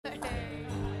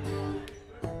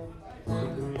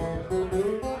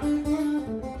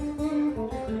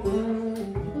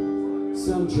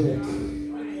check.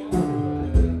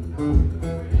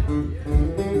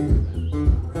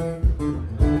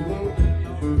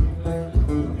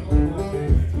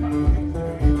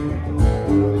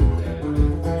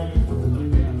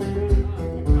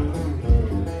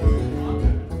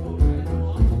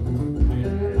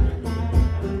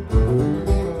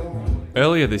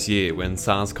 Earlier this year, when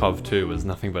SARS-CoV-2 was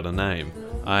nothing but a name,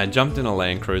 I jumped in a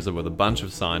Land Cruiser with a bunch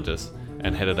of scientists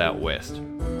and headed out west.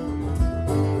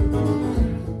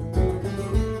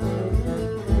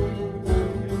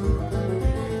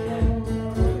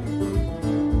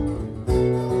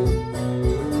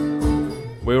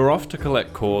 We were off to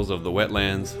collect cores of the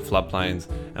wetlands, floodplains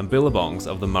and billabongs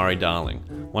of the Murray-Darling,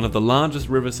 one of the largest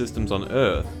river systems on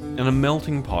Earth and a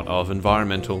melting pot of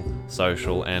environmental,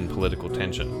 social and political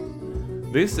tension.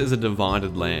 This is a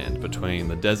divided land between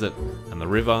the desert and the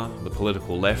river, the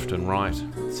political left and right,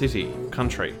 city,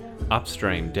 country,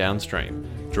 upstream, downstream,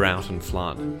 drought and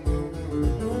flood.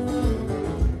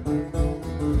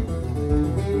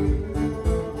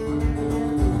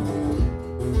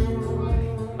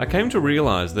 I came to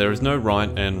realise there is no right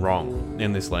and wrong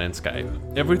in this landscape.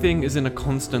 Everything is in a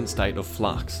constant state of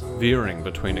flux, veering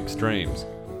between extremes.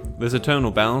 This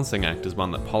eternal balancing act is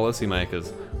one that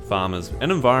policymakers, farmers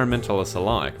and environmentalists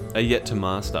alike are yet to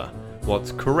master.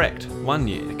 What's correct one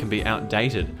year can be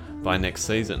outdated by next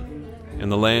season. In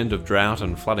the land of drought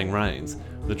and flooding rains,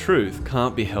 the truth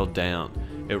can't be held down.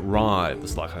 It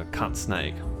writhes like a cut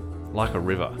snake, like a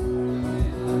river.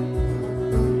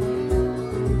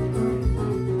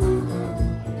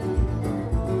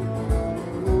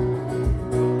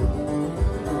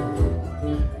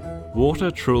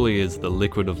 Water truly is the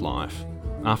liquid of life.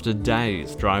 After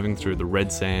days driving through the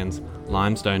red sands,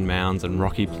 limestone mounds and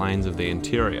rocky plains of the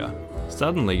interior,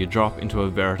 suddenly you drop into a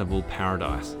veritable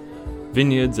paradise.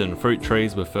 Vineyards and fruit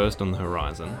trees were first on the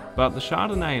horizon, but the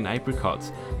Chardonnay and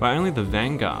apricots were only the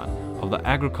vanguard of the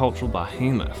agricultural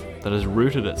behemoth that has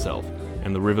rooted itself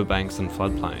in the riverbanks and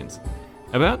floodplains.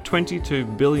 About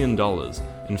 $22 billion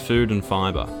in food and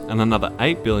fibre and another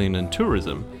 $8 billion in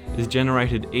tourism is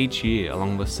generated each year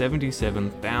along the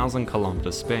 77,000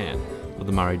 kilometre span of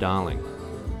the Murray-Darling.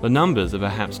 The numbers are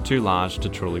perhaps too large to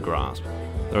truly grasp.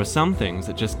 There are some things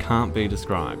that just can't be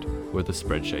described with a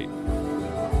spreadsheet.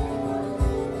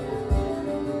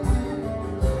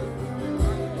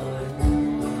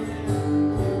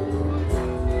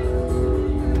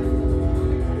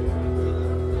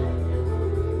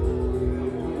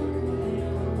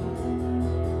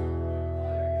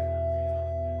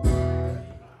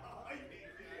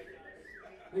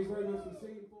 Thanks very much for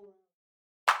singing for us.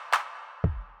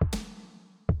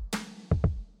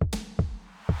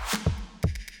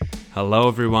 Hello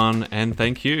everyone, and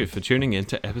thank you for tuning in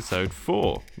to episode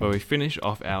 4, where we finish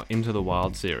off our Into the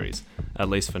Wild series, at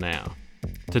least for now.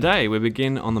 Today we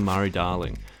begin on the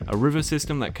Murray-Darling, a river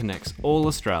system that connects all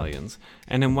Australians,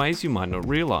 and in ways you might not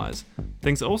realise.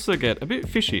 Things also get a bit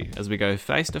fishy as we go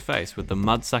face to face with the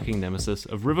mud-sucking nemesis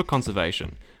of river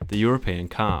conservation, the European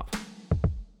carp.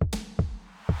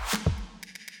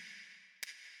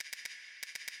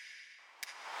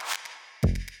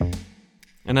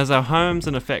 And as our homes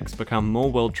and effects become more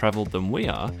well-travelled than we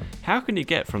are, how can you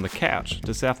get from the couch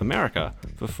to South America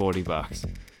for $40?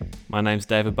 My name's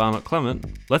David Barnett Clement.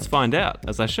 Let's find out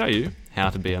as I show you how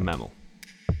to be a mammal.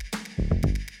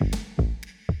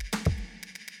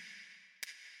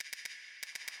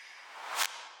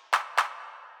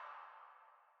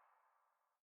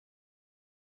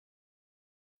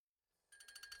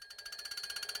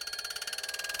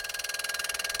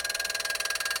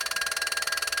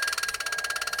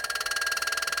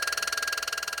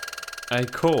 A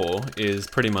core is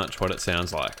pretty much what it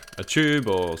sounds like. A tube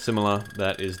or similar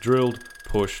that is drilled,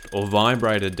 pushed or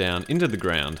vibrated down into the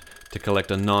ground to collect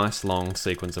a nice long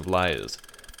sequence of layers.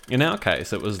 In our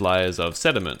case it was layers of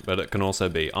sediment, but it can also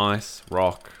be ice,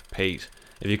 rock, peat.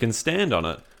 If you can stand on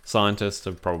it, scientists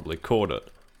have probably caught it.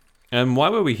 And why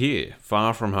were we here,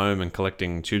 far from home and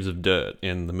collecting tubes of dirt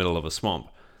in the middle of a swamp?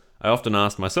 I often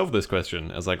asked myself this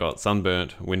question as I got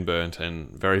sunburnt, windburnt and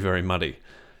very, very muddy.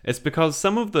 It's because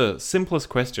some of the simplest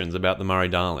questions about the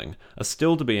Murray-Darling are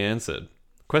still to be answered.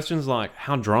 Questions like,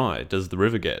 how dry does the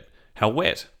river get? How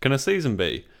wet can a season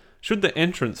be? Should the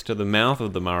entrance to the mouth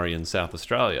of the Murray in South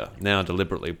Australia, now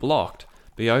deliberately blocked,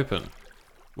 be open?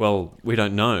 Well, we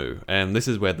don't know, and this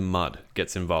is where the mud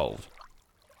gets involved.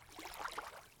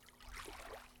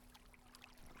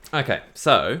 Okay,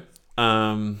 so,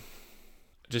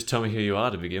 just tell me who you are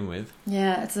to begin with.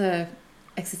 Yeah, it's a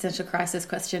existential crisis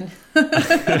question.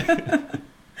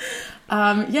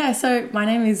 So my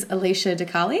name is Alicia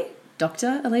DeCarli,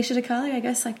 Dr. Alicia DeCarli, I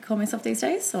guess I could call myself these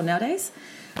days, or nowadays.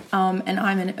 and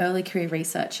I'm an early career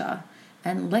researcher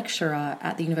and lecturer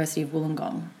at the University of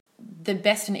Wollongong. The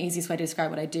best and easiest way to describe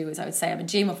what I do is I would say I'm a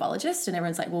geomorphologist, and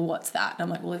everyone's like, well, what's that? And I'm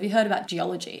like, well, have you heard about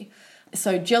geology?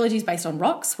 So geology is based on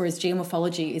rocks, whereas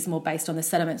geomorphology is more based on the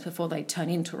sediments before they turn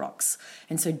into rocks.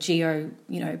 And so geo,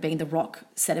 being the rock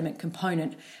sediment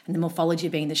component, and the morphology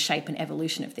being the shape and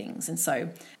evolution of things. And so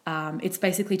it's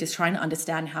basically just trying to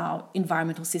understand how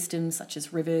environmental systems such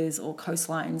as rivers or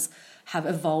coastlines have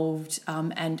evolved,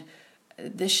 and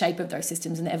the shape of those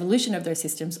systems and the evolution of those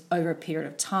systems over a period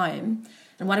of time.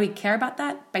 And why do we care about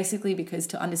that? Basically because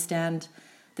to understand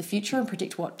the future and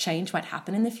predict what change might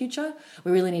happen in the future,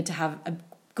 we really need to have a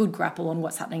good grapple on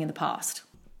what's happening in the past.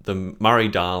 The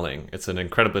Murray-Darling, it's an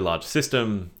incredibly large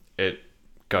system. It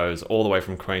goes all the way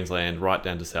from Queensland right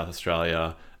down to South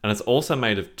Australia. And it's also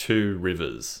made of two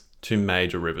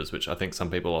major rivers, which I think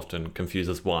some people often confuse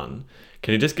as one.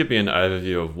 Can you just give me an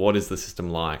overview of what is the system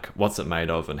like, what's it made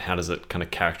of, and how does it kind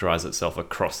of characterise itself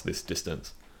across this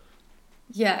distance?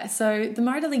 Yeah, so the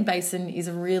Murray-Darling Basin is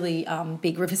a really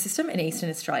big river system in eastern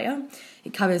Australia.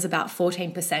 It covers about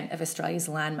 14% of Australia's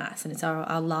landmass, and it's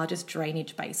our largest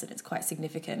drainage basin. It's quite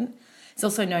significant. It's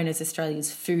also known as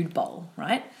Australia's food bowl,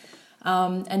 right?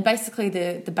 And basically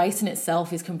the basin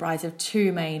itself is comprised of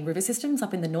two main river systems.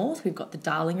 Up in the north, we've got the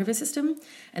Darling River system,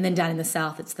 and then down in the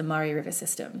south, it's the Murray River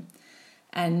system.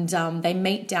 And they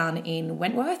meet down in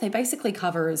Wentworth. They basically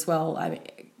cover as well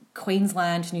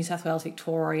Queensland, New South Wales,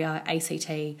 Victoria, ACT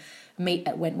meet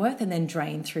at Wentworth and then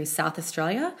drain through South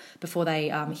Australia before they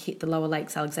hit the lower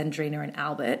lakes, Alexandrina and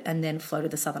Albert, and then flow to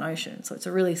the Southern Ocean. So it's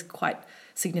a really quite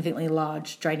significantly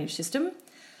large drainage system.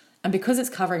 And because it's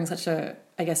covering such a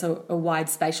wide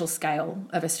spatial scale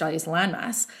of Australia's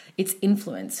landmass, it's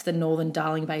influenced the Northern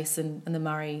Darling Basin and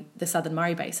the Southern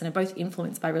Murray Basin are both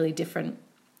influenced by really different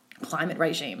climate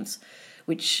regimes,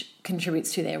 which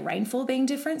contributes to their rainfall being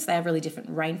different. So they have really different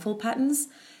rainfall patterns.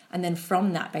 And then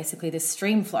from that, basically the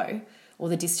stream flow or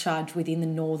the discharge within the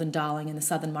Northern Darling and the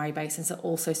Southern Murray Basins are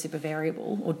also super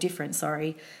variable or different,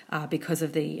 because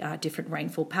of the different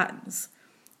rainfall patterns.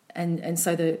 And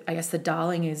so the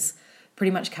Darling is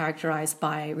pretty much characterised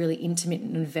by really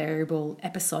intermittent and variable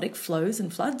episodic flows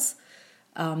and floods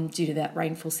due to that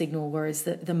rainfall signal, whereas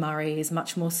the Murray is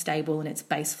much more stable in its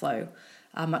base flow,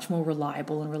 much more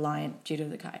reliable and reliant due to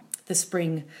the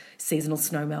spring seasonal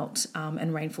snowmelt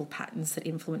and rainfall patterns that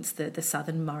influence the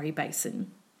Southern Murray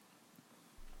Basin.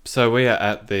 So we are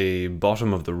at the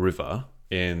bottom of the river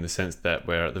in the sense that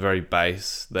we're at the very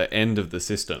base, the end of the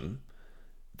system.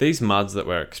 These muds that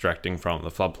we're extracting from the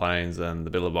floodplains and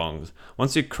the billabongs,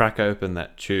 once you crack open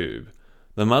that tube,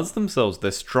 the muds themselves,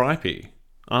 they're stripy,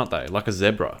 aren't they? Like a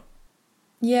zebra.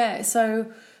 Yeah,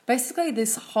 so basically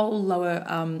this whole lower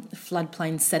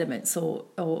floodplain sediments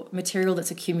or material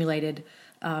that's accumulated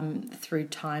through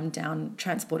time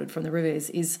transported from the rivers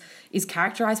is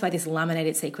characterised by this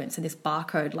laminated sequence and this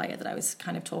barcode layer that I was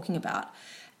kind of talking about.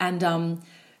 And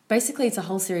basically, it's a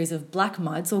whole series of black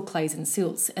muds or clays and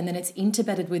silts, and then it's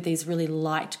interbedded with these really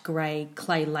light grey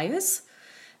clay layers.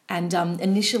 And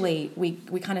initially,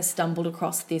 we kind of stumbled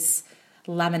across this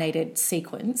laminated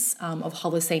sequence of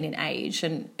Holocene in age,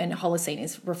 and Holocene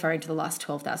is referring to the last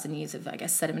 12,000 years of,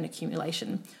 sediment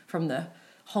accumulation from the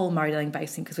whole Murray-Darling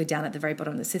Basin because we're down at the very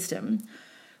bottom of the system.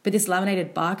 But this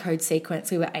laminated barcode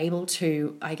sequence, we were able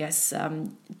to,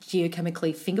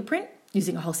 geochemically fingerprint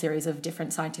using a whole series of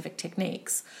different scientific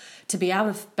techniques to be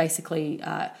able to basically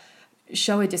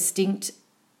show a distinct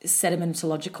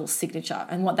sedimentological signature.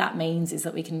 And what that means is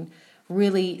that we can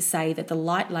really say that the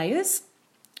light layers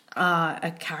are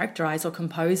characterised or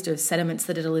composed of sediments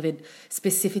that are delivered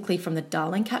specifically from the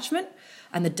Darling catchment,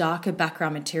 and the darker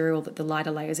background material that the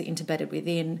lighter layers are interbedded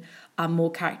within are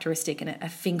more characteristic and a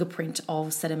fingerprint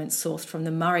of sediments sourced from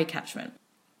the Murray catchment.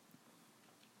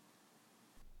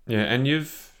 Yeah, and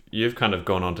You've kind of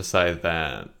gone on to say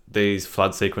that these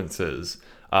flood sequences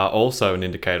are also an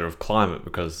indicator of climate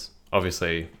because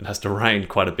obviously it has to rain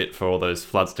quite a bit for all those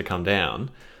floods to come down.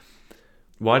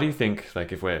 Why do you think,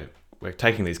 if we're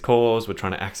taking these cores, we're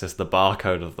trying to access the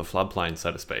barcode of the floodplain,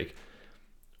 so to speak,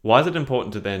 why is it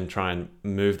important to then try and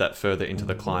move that further into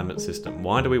the climate system?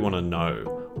 Why do we want to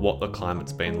know what the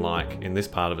climate's been like in this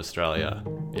part of Australia,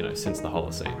 since the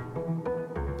Holocene?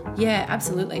 Yeah,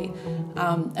 absolutely.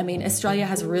 Australia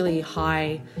has a really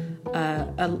high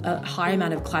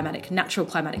amount of natural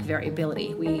climatic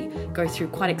variability. We go through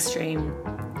quite extreme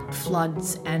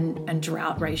floods and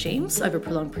drought regimes over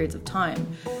prolonged periods of time.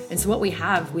 And so what we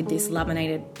have with this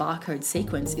laminated barcode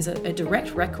sequence is a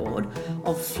direct record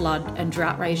of flood and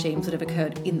drought regimes that have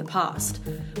occurred in the past,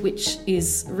 which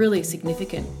is really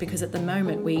significant because at the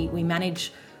moment we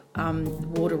manage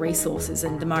water resources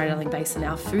and the Murray-Darling Basin,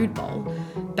 our food bowl,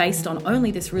 based on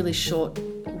only this really short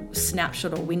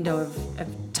snapshot or window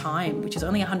of time, which is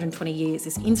only 120 years,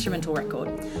 this instrumental record,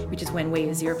 which is when we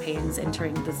as Europeans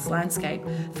entering this landscape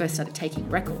first started taking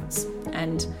records.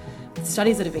 And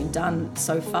studies that have been done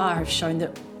so far have shown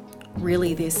that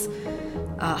really this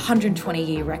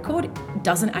 120-year record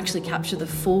doesn't actually capture the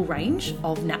full range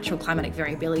of natural climatic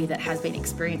variability that has been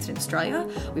experienced in Australia.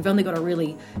 We've only got a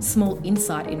really small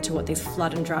insight into what these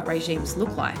flood and drought regimes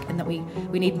look like, and that we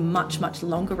need much, much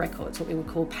longer records, what we would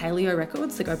call paleo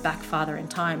records, that go back farther in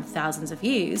time, thousands of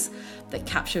years, that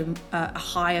capture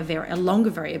a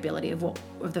longer variability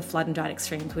of the flood and drought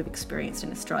extremes we've experienced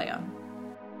in Australia.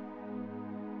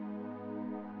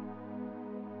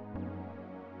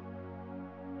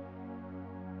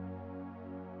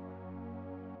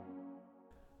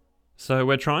 So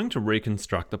we're trying to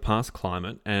reconstruct the past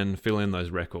climate and fill in those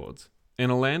records.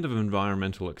 In a land of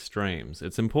environmental extremes,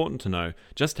 it's important to know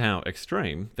just how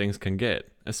extreme things can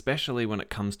get, especially when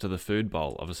it comes to the food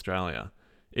bowl of Australia.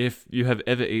 If you have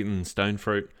ever eaten stone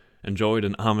fruit, enjoyed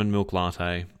an almond milk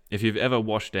latte, if you've ever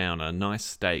washed down a nice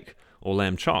steak or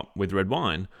lamb chop with red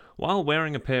wine while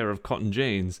wearing a pair of cotton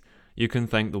jeans, you can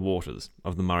thank the waters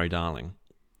of the Murray-Darling.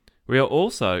 We are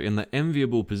also in the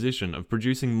enviable position of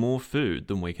producing more food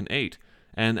than we can eat,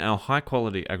 and our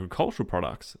high-quality agricultural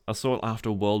products are sought after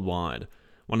worldwide,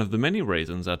 one of the many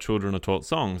reasons our children are taught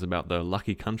songs about the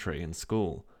lucky country in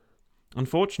school.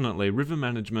 Unfortunately, river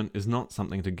management is not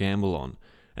something to gamble on,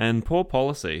 and poor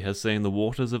policy has seen the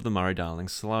waters of the Murray-Darling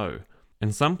slow.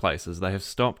 In some places they have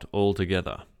stopped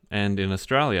altogether, and in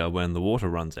Australia, when the water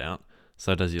runs out,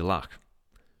 so does your luck.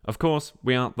 Of course,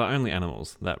 we aren't the only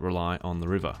animals that rely on the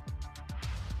river.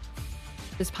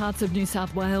 As parts of New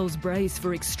South Wales brace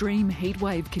for extreme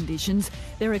heatwave conditions,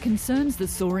 there are concerns the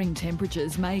soaring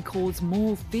temperatures may cause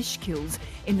more fish kills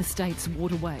in the state's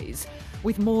waterways.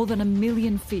 With more than 1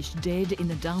 million fish dead in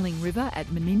the Darling River at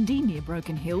Menindee near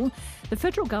Broken Hill, the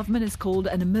federal government has called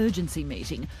an emergency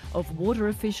meeting of water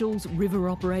officials, river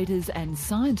operators and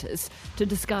scientists to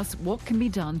discuss what can be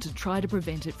done to try to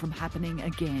prevent it from happening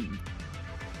again.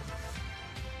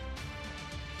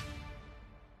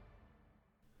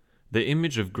 The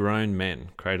image of grown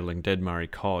men cradling dead Murray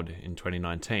cod in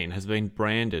 2019 has been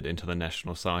branded into the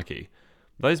national psyche.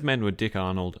 Those men were Dick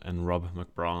Arnold and Rob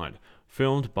McBride,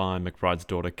 filmed by McBride's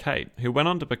daughter Kate, who went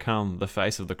on to become the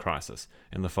face of the crisis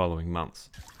in the following months.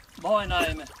 My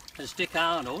name is Dick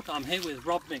Arnold. I'm here with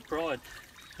Rob McBride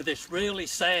for this really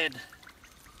sad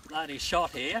bloody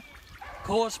shot here,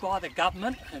 caused by the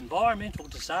government, environmental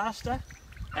disaster.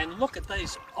 And look at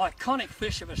these iconic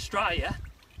fish of Australia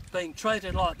being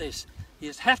treated like this.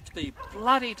 You have to be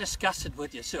bloody disgusted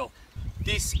with yourself.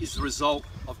 This is the result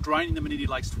of draining the Menindee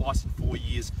Lakes twice in 4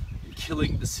 years and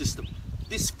killing the system.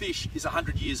 This fish is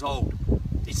 100 years old.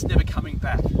 It's never coming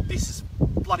back. This is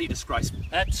bloody disgraceful.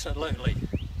 Absolutely.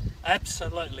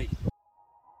 Absolutely.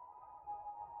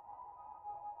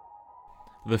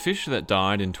 The fish that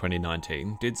died in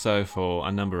 2019 did so for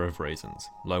a number of reasons: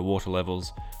 low water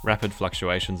levels, rapid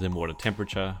fluctuations in water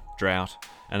temperature, drought,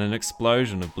 and an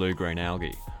explosion of blue-green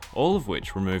algae, all of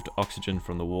which removed oxygen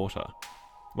from the water.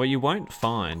 What you won't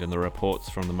find in the reports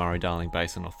from the Murray-Darling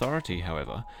Basin Authority,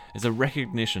 however, is a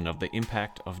recognition of the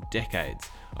impact of decades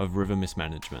of river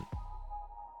mismanagement.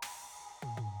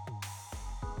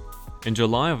 In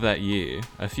July of that year,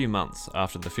 a few months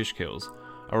after the fish kills,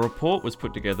 a report was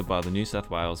put together by the New South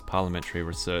Wales Parliamentary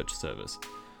Research Service.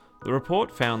 The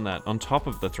report found that on top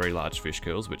of the 3 large fish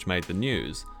kills which made the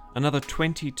news, another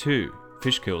 22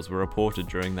 fish kills were reported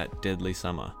during that deadly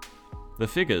summer. The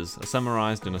figures are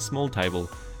summarised in a small table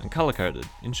and colour-coded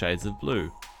in shades of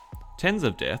blue. Tens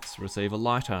of deaths receive a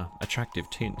lighter, attractive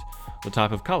tint, the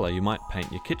type of colour you might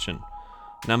paint your kitchen.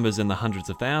 Numbers in the hundreds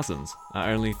of thousands are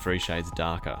only 3 shades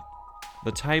darker.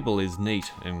 The table is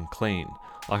neat and clean,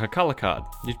 like a colour card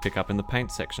you'd pick up in the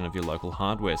paint section of your local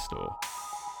hardware store.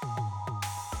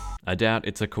 I doubt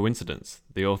it's a coincidence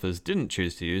the authors didn't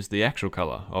choose to use the actual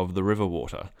colour of the river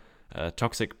water, a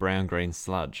toxic brown-green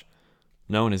sludge.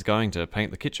 No one is going to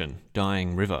paint the kitchen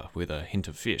dying river with a hint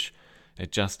of fish.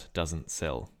 It just doesn't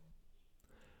sell.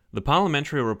 The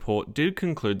parliamentary report did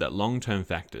conclude that long-term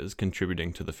factors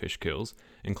contributing to the fish kills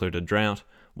included drought,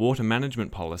 water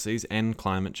management policies and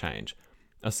climate change.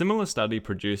 A similar study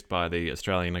produced by the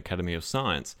Australian Academy of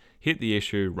Science hit the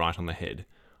issue right on the head.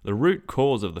 The root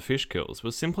cause of the fish kills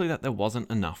was simply that there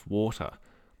wasn't enough water.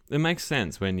 It makes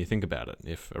sense when you think about it.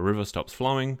 If a river stops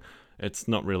flowing, it's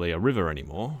not really a river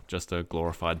anymore, just a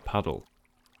glorified puddle.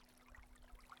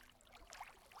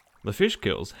 The fish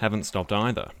kills haven't stopped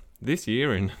either. This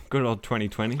year, in good old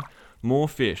 2020, More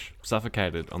fish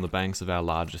suffocated on the banks of our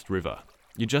largest river.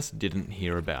 You just didn't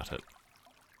hear about it.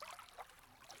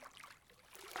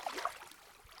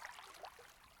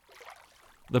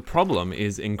 The problem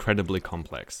is incredibly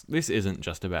complex. This isn't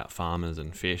just about farmers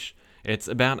and fish, it's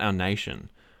about our nation.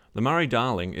 The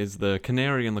Murray-Darling is the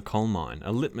canary in the coal mine,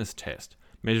 a litmus test,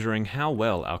 measuring how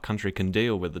well our country can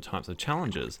deal with the types of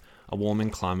challenges a warming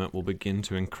climate will begin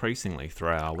to increasingly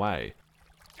throw our way.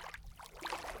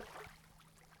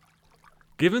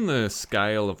 Given the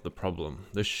scale of the problem,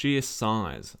 the sheer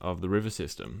size of the river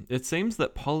system, it seems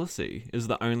that policy is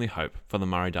the only hope for the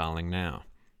Murray-Darling now.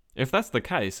 If that's the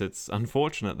case, it's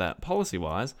unfortunate that,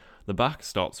 policy-wise, the buck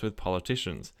stops with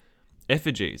politicians.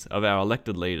 Effigies of our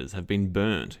elected leaders have been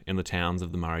burnt in the towns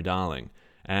of the Murray-Darling,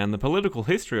 and the political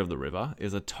history of the river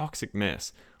is a toxic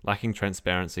mess, lacking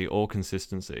transparency or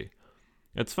consistency.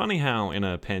 It's funny how, in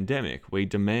a pandemic, we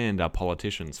demand our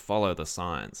politicians follow the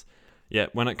science.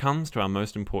 Yet, when it comes to our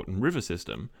most important river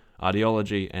system,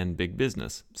 ideology and big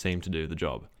business seem to do the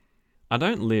job. I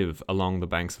don't live along the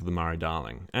banks of the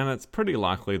Murray-Darling, and it's pretty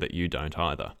likely that you don't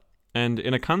either. And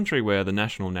in a country where the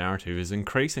national narrative is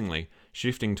increasingly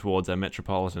shifting towards our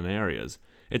metropolitan areas,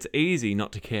 it's easy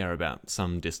not to care about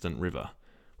some distant river.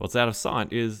 What's out of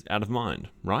sight is out of mind,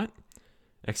 right?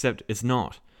 Except it's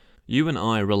not. You and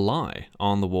I rely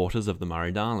on the waters of the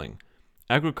Murray-Darling.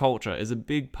 Agriculture is a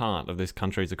big part of this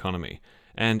country's economy,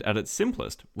 and at its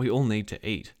simplest, we all need to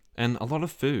eat, and a lot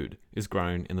of food is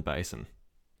grown in the basin.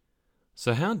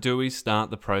 So how do we start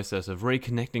the process of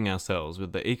reconnecting ourselves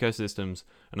with the ecosystems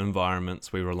and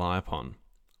environments we rely upon?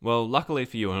 Well, luckily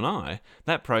for you and I,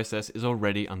 that process is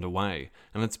already underway,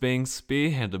 and it's being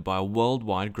spearheaded by a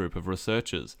worldwide group of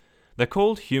researchers. They're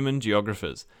called human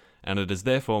geographers, and it is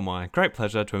therefore my great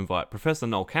pleasure to invite Professor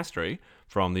Noel Castry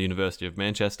from the University of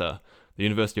Manchester, the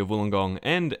University of Wollongong,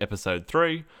 and Episode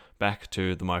 3 back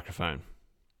to the microphone.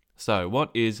 So, what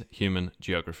is human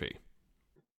geography?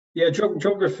 Yeah,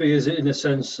 geography is, in a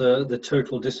sense, the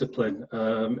total discipline.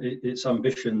 Its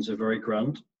ambitions are very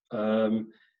grand.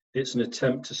 It's an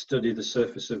attempt to study the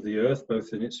surface of the Earth,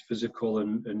 both in its physical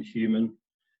and human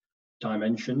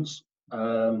dimensions.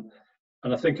 And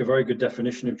I think a very good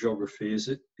definition of geography is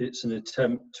it's an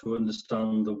attempt to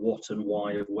understand the what and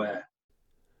why of where.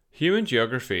 Human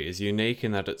geography is unique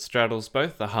in that it straddles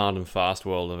both the hard and fast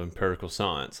world of empirical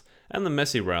science and the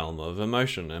messy realm of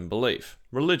emotion and belief,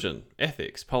 religion,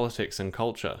 ethics, politics and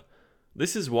culture.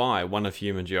 This is why one of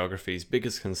human geography's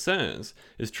biggest concerns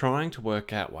is trying to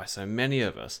work out why so many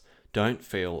of us don't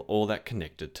feel all that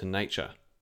connected to nature.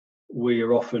 We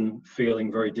are often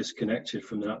feeling very disconnected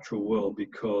from the natural world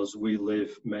because we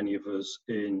live, many of us,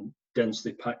 in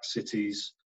densely packed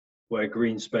cities where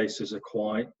green spaces are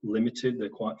quite limited, they're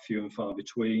quite few and far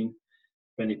between.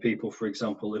 Many people, for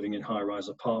example, living in high-rise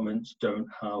apartments don't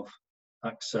have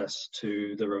access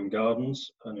to their own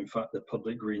gardens, and in fact the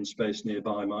public green space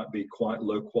nearby might be quite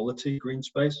low quality green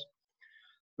space.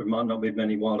 There might not be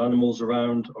many wild animals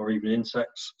around or even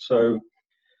insects, so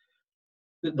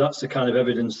that's the kind of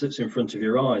evidence that's in front of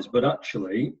your eyes. But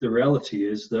actually the reality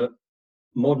is that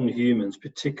modern humans,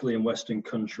 particularly in Western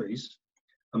countries,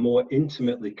 are more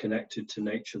intimately connected to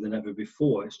nature than ever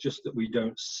before. It's just that we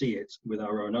don't see it with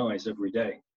our own eyes every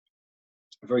day.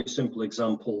 A very simple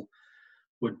example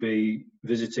would be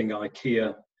visiting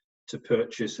IKEA to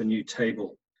purchase a new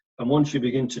table. And once you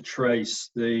begin to trace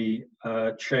the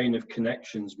chain of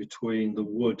connections between the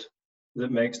wood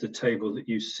that makes the table that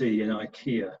you see in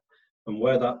IKEA and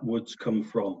where that wood's come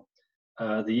from,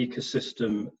 the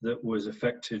ecosystem that was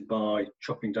affected by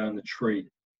chopping down the tree,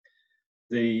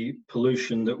 the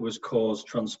pollution that was caused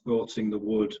transporting the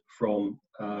wood from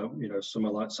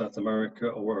somewhere like South America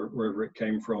or wherever it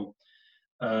came from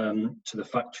to the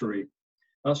factory.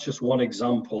 That's just one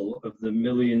example of the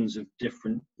millions of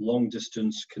different long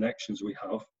distance connections we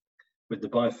have with the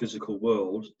biophysical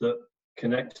world that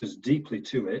connect us deeply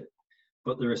to it,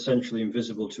 but they're essentially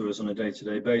invisible to us on a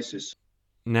day-to-day basis.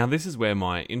 Now this is where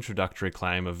my introductory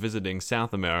claim of visiting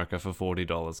South America for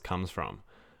 $40 comes from.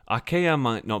 IKEA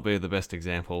might not be the best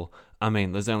example. I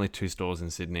mean, there's only 2 stores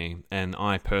in Sydney, and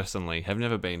I personally have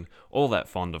never been all that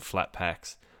fond of flat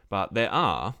packs. But there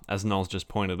are, as Noel's just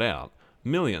pointed out,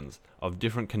 millions of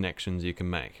different connections you can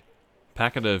make.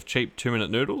 Packet of cheap 2-minute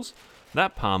noodles?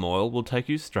 That palm oil will take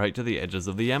you straight to the edges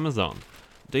of the Amazon.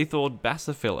 Dethawed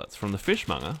bassa fillets from the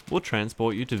fishmonger will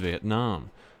transport you to Vietnam.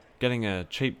 Getting a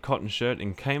cheap cotton shirt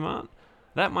in Kmart?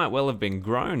 That might well have been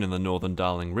grown in the Northern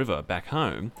Darling River back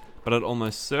home, but it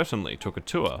almost certainly took a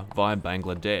tour via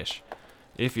Bangladesh.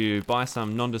 If you buy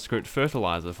some nondescript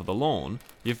fertiliser for the lawn,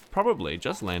 you've probably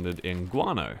just landed in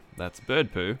guano, that's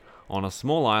bird poo, on a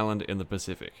small island in the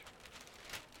Pacific.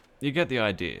 you get the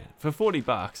idea. For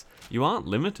 $40, you aren't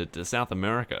limited to South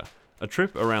America. A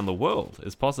trip around the world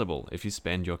is possible if you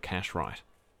spend your cash right.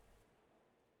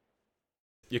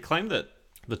 You claim that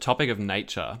the topic of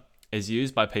nature is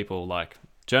used by people like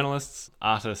journalists,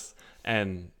 artists,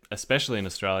 and especially in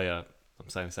Australia, I'm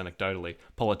saying this anecdotally,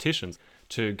 politicians,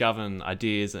 to govern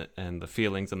ideas and the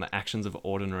feelings and the actions of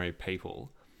ordinary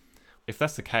people. If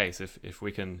that's the case, if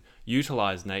we can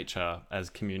utilise nature as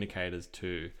communicators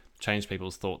to change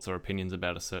people's thoughts or opinions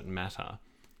about a certain matter,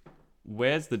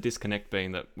 where's the disconnect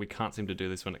being that we can't seem to do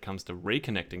this when it comes to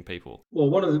reconnecting people? Well,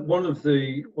 one of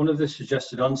the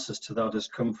suggested answers to that has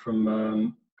come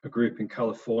from a group in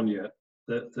California,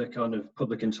 the kind of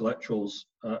public intellectuals,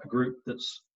 a group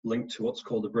that's linked to what's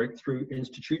called the Breakthrough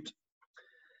Institute.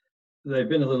 They've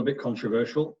been a little bit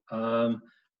controversial,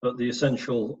 but the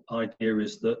essential idea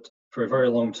is that for a very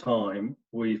long time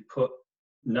we've put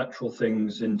natural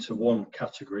things into one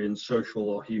category and social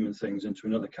or human things into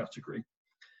another category.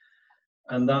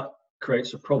 And that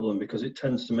creates a problem because it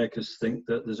tends to make us think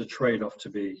that there's a trade-off to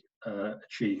be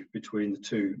achieved between the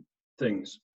two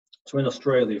things. So in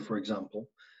Australia, for example,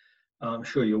 I'm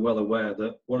sure you're well aware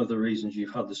that one of the reasons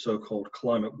you've had the so-called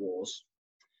climate wars,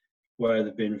 where there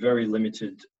have been very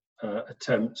limited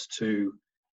attempts to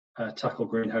tackle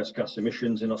greenhouse gas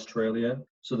emissions in Australia.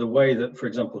 So the way that, for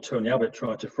example, Tony Abbott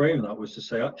tried to frame that was to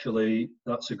say, actually,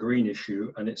 that's a green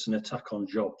issue and it's an attack on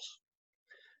jobs.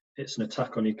 It's an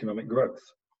attack on economic growth.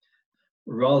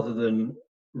 Rather than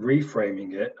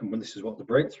reframing it, and this is what the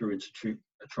Breakthrough Institute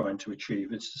are trying to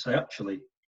achieve, is to say, actually,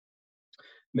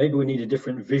 maybe we need a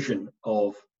different vision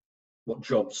of what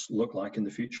jobs look like in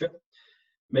the future.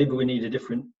 Maybe we need a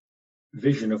different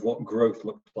vision of what growth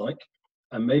looks like.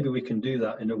 And maybe we can do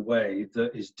that in a way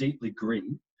that is deeply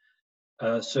green,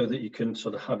 so that you can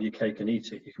sort of have your cake and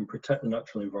eat it. You can protect the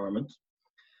natural environment.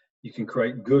 You can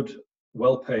create good,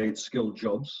 well-paid, skilled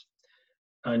jobs.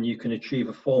 And you can achieve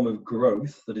a form of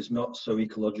growth that is not so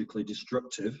ecologically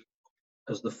destructive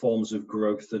as the forms of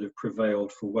growth that have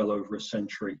prevailed for well over a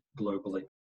century globally.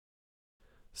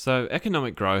 So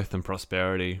economic growth and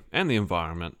prosperity and the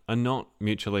environment are not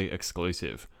mutually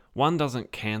exclusive. One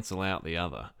doesn't cancel out the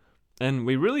other. And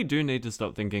we really do need to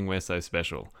stop thinking we're so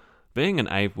special. Being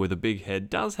an ape with a big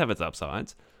head does have its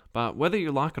upsides, but whether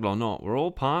you like it or not, we're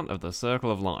all part of the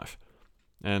circle of life.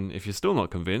 And if you're still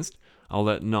not convinced, I'll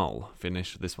let Noel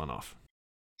finish this one off.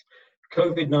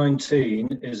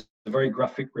 COVID-19 is a very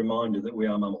graphic reminder that we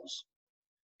are mammals.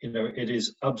 You know,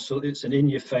 it's an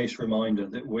in-your-face reminder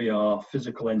that we are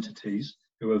physical entities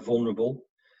who are vulnerable.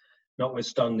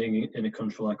 Notwithstanding in a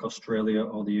country like Australia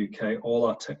or the UK, all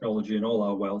our technology and all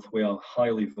our wealth, we are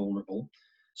highly vulnerable.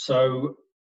 So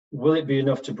will it be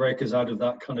enough to break us out of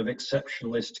that kind of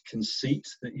exceptionalist conceit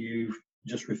that you've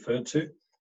just referred to?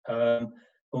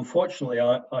 Unfortunately,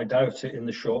 I doubt it in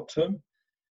the short term.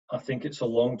 I think it's a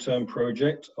long-term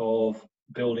project of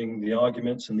building the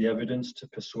arguments and the evidence to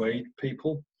persuade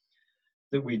people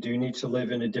that we do need to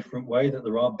live in a different way, that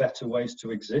there are better ways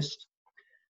to exist.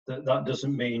 That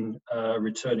doesn't mean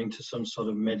returning to some sort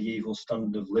of medieval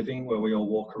standard of living where we all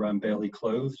walk around barely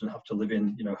clothed and have to live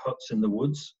in, huts in the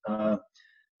woods. I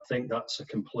think that's a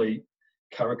complete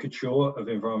caricature of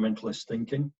environmentalist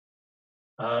thinking.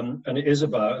 And it is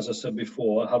about, as I said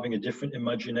before, having a different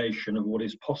imagination of what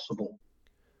is possible.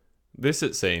 This,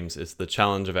 it seems, is the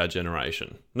challenge of our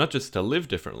generation. Not just to live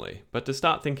differently, but to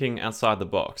start thinking outside the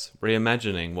box,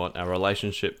 reimagining what our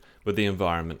relationship with the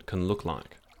environment can look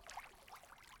like.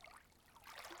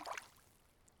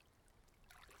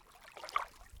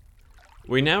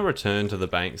 We now return to the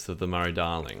banks of the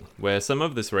Murray-Darling, where some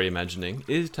of this reimagining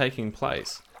is taking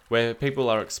place, where people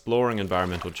are exploring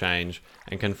environmental change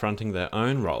and confronting their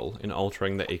own role in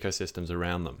altering the ecosystems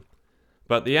around them.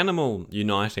 But the animal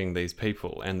uniting these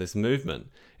people and this movement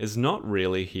is not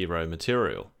really hero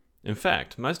material. In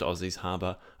fact, most Aussies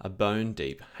harbour a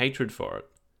bone-deep hatred for it.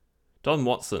 Don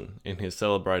Watson, in his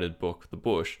celebrated book The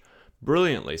Bush,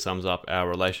 brilliantly sums up our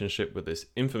relationship with this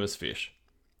infamous fish.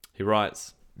 He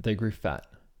writes, "They grew fat.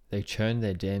 They churned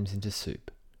their dams into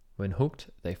soup. When hooked,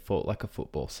 they fought like a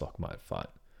football sock might fight.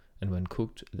 And when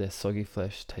cooked, their soggy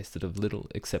flesh tasted of little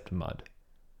except mud.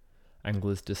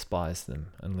 Anglers despise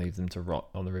them and leave them to rot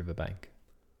on the riverbank."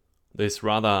 This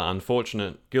rather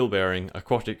unfortunate, gill-bearing,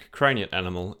 aquatic craniate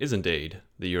animal is indeed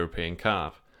the European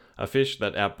carp, a fish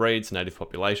that outbreeds native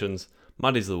populations,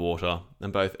 muddies the water,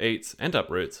 and both eats and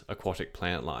uproots aquatic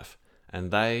plant life.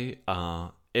 And they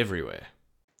are everywhere.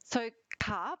 So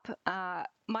carp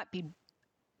might be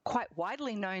quite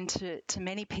widely known to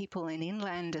many people in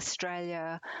inland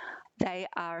Australia. They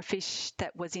are a fish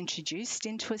that was introduced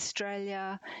into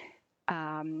Australia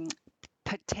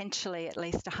potentially at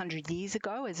least 100 years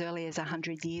ago, as early as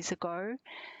 100 years ago.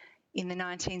 In the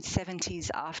 1970s,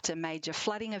 after major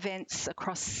flooding events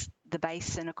across the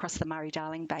basin, across the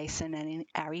Murray-Darling Basin and in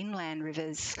our inland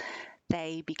rivers,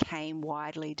 they became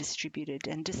widely distributed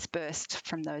and dispersed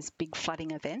from those big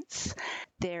flooding events.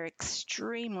 They're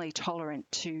extremely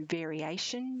tolerant to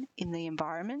variation in the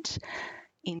environment,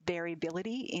 in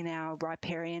variability in our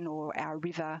riparian or our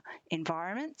river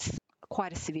environments.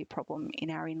 Quite a severe problem in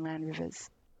our inland rivers.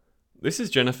 This is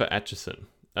Jennifer Atchison,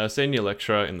 a senior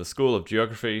lecturer in the School of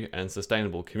Geography and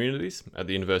Sustainable Communities at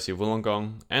the University of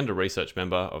Wollongong and a research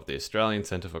member of the Australian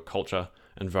Centre for Culture,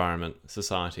 Environment,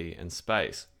 Society and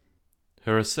Space.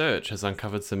 Her research has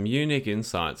uncovered some unique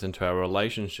insights into our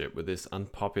relationship with this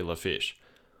unpopular fish.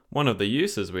 One of the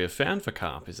uses we have found for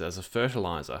carp is as a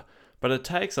fertiliser, but it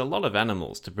takes a lot of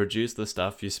animals to produce the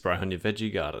stuff you spray on your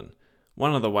veggie garden.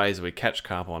 One of the ways we catch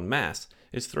carp en masse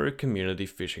is through community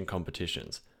fishing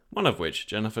competitions, one of which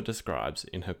Jennifer describes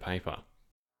in her paper.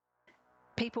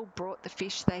 People brought the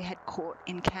fish they had caught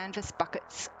in canvas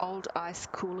buckets, old ice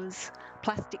coolers,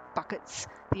 plastic buckets,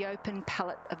 the open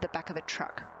pallet of the back of a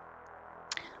truck.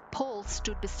 Paul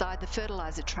stood beside the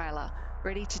fertiliser trailer,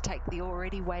 ready to take the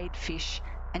already weighed fish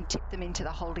and tip them into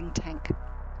the holding tank.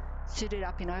 Suited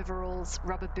up in overalls,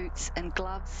 rubber boots and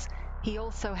gloves, he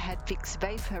also had Vicks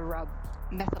Vapor Rub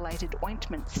methylated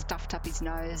ointment stuffed up his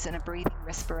nose and a breathing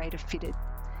respirator fitted.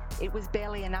 It was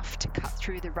barely enough to cut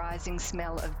through the rising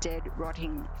smell of dead,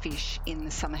 rotting fish in the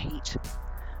summer heat.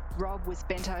 Rob was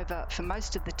bent over for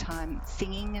most of the time,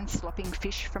 singing and slopping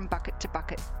fish from bucket to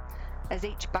bucket. As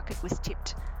each bucket was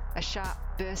tipped, a sharp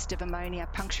burst of ammonia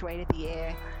punctuated the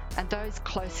air, and those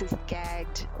closest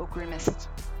gagged or grimaced.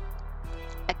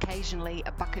 Occasionally,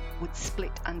 a bucket would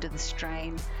split under the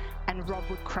strain, and Rob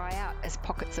would cry out as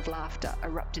pockets of laughter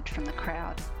erupted from the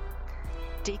crowd.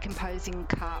 Decomposing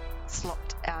carp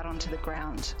slopped out onto the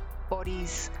ground,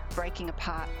 bodies breaking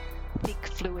apart, thick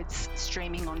fluids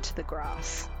streaming onto the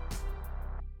grass.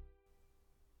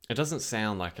 It doesn't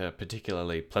sound like a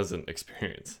particularly pleasant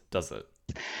experience, does it?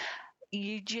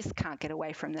 You just can't get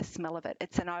away from the smell of it.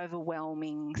 It's an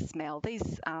overwhelming smell.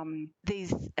 These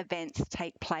events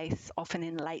take place often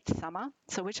in late summer.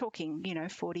 So we're talking,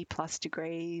 40 plus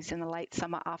degrees in the late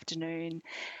summer afternoon.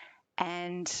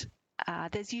 And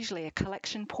there's usually a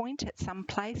collection point at some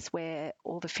place where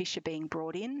all the fish are being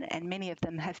brought in, and many of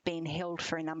them have been held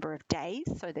for a number of days.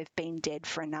 So they've been dead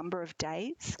for a number of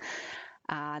days.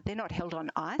 They're not held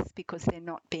on ice because they're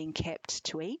not being kept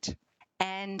to eat.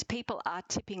 And people are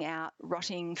tipping out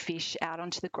rotting fish out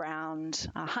onto the ground,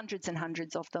 hundreds and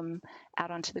hundreds of them out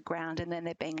onto the ground, and then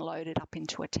they're being loaded up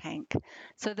into a tank.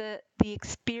 So the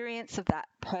experience of that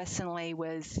personally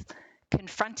was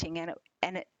confronting,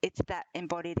 and it's that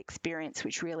embodied experience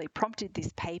which really prompted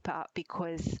this paper,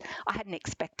 because I hadn't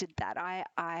expected that.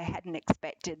 I hadn't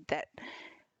expected that,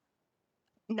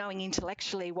 knowing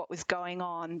intellectually what was going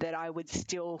on, that I would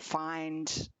still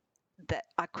find that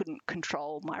I couldn't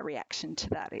control my reaction to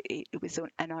that. It was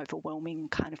an overwhelming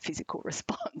kind of physical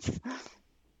response.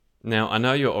 Now, I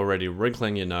know you're already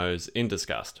wrinkling your nose in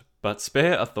disgust, but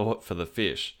spare a thought for the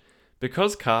fish.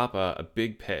 Because carp are a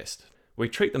big pest, we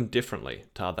treat them differently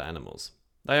to other animals.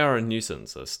 They are a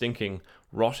nuisance, a stinking,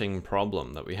 rotting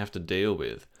problem that we have to deal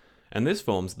with. And this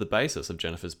forms the basis of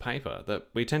Jennifer's paper, that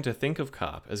we tend to think of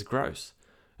carp as gross,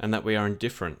 and that we are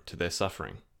indifferent to their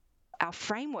suffering. Our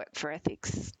framework for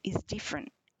ethics is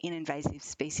different in invasive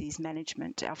species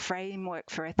management. Our framework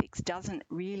for ethics doesn't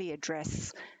really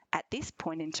address, at this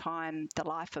point in time, the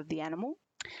life of the animal,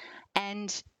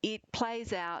 and it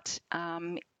plays out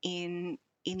in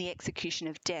the execution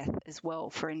of death as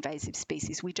well for invasive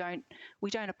species. We don't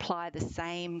apply the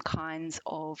same kinds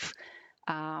of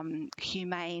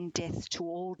humane deaths to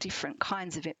all different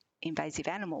kinds of invasive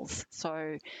animals.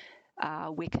 So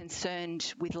we're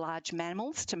concerned with large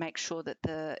mammals to make sure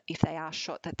that if they are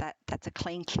shot, that's a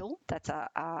clean kill, that's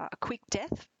a quick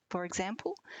death, for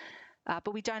example.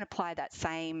 But we don't apply that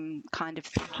same kind of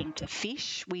thinking to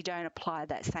fish. We don't apply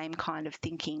that same kind of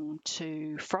thinking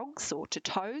to frogs or to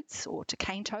toads or to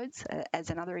cane toads,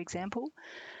 as another example.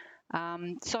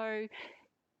 So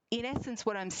in essence,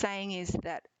 what I'm saying is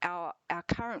that our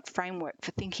current framework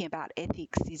for thinking about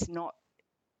ethics is not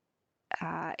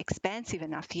expansive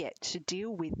enough yet to deal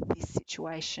with this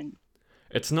situation.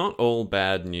 It's not all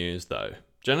bad news, though.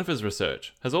 Jennifer's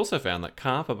research has also found that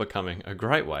carp are becoming a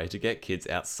great way to get kids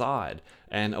outside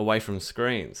and away from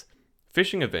screens.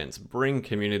 Fishing events bring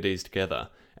communities together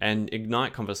and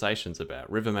ignite conversations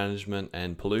about river management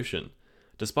and pollution.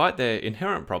 Despite their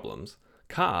inherent problems,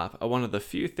 carp are one of the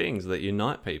few things that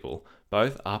unite people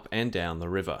both up and down the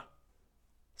river.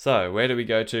 So, where do we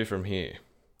go to from here?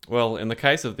 Well, in the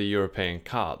case of the European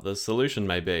carp, the solution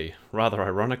may be, rather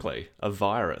ironically, a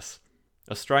virus.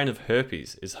 A strain of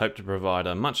herpes is hoped to provide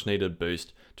a much-needed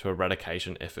boost to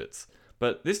eradication efforts.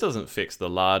 But this doesn't fix the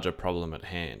larger problem at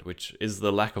hand, which is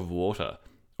the lack of water,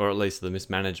 or at least the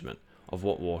mismanagement of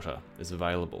what water is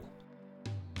available.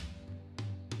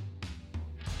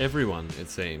 Everyone, it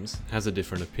seems, has a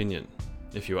different opinion.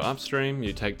 If you're upstream,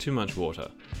 you take too much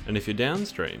water, and if you're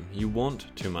downstream, you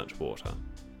want too much water.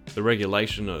 The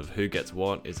regulation of who gets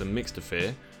what is a mixed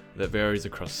affair that varies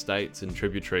across states and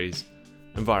tributaries.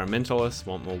 Environmentalists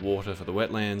want more water for the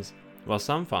wetlands, while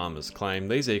some farmers claim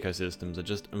these ecosystems are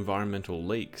just environmental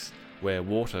leaks where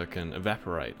water can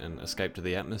evaporate and escape to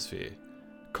the atmosphere.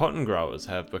 Cotton growers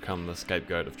have become the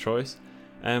scapegoat of choice,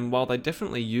 and while they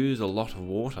definitely use a lot of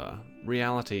water,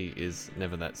 reality is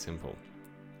never that simple.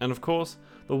 And of course,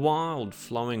 the wild,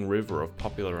 flowing river of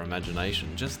popular imagination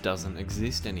just doesn't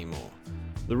exist anymore.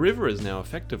 The river is now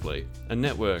effectively a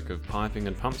network of piping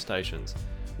and pump stations,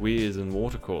 weirs and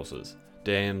watercourses,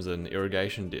 dams and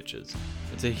irrigation ditches.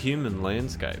 It's a human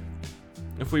landscape.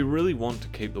 If we really want to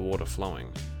keep the water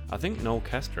flowing, I think Noel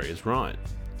Castry is right.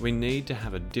 We need to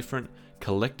have a different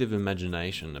collective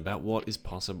imagination about what is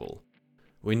possible.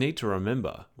 We need to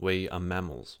remember we are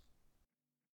mammals.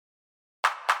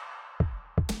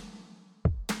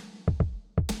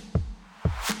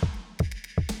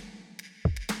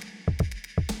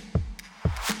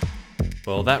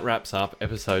 Well, that wraps up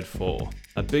episode 4.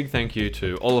 A big thank you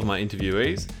to all of my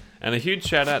interviewees, and a huge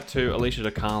shout out to Alicia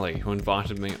DeCarli, who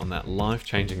invited me on that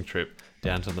life-changing trip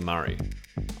down to the Murray.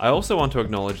 I also want to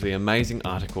acknowledge the amazing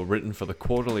article written for the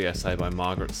quarterly essay by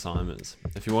Margaret Simons.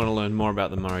 If you want to learn more about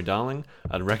the Murray-Darling,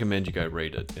 I'd recommend you go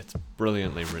read it. It's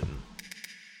brilliantly written.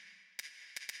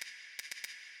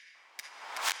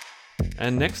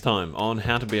 And next time on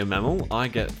How to Be a Mammal, I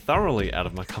get thoroughly out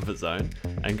of my comfort zone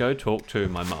and go talk to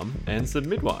my mum and some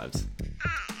midwives.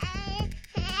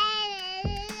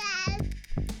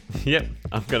 Yep,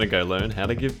 I'm gonna go learn how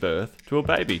to give birth to a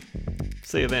baby.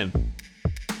 See you then.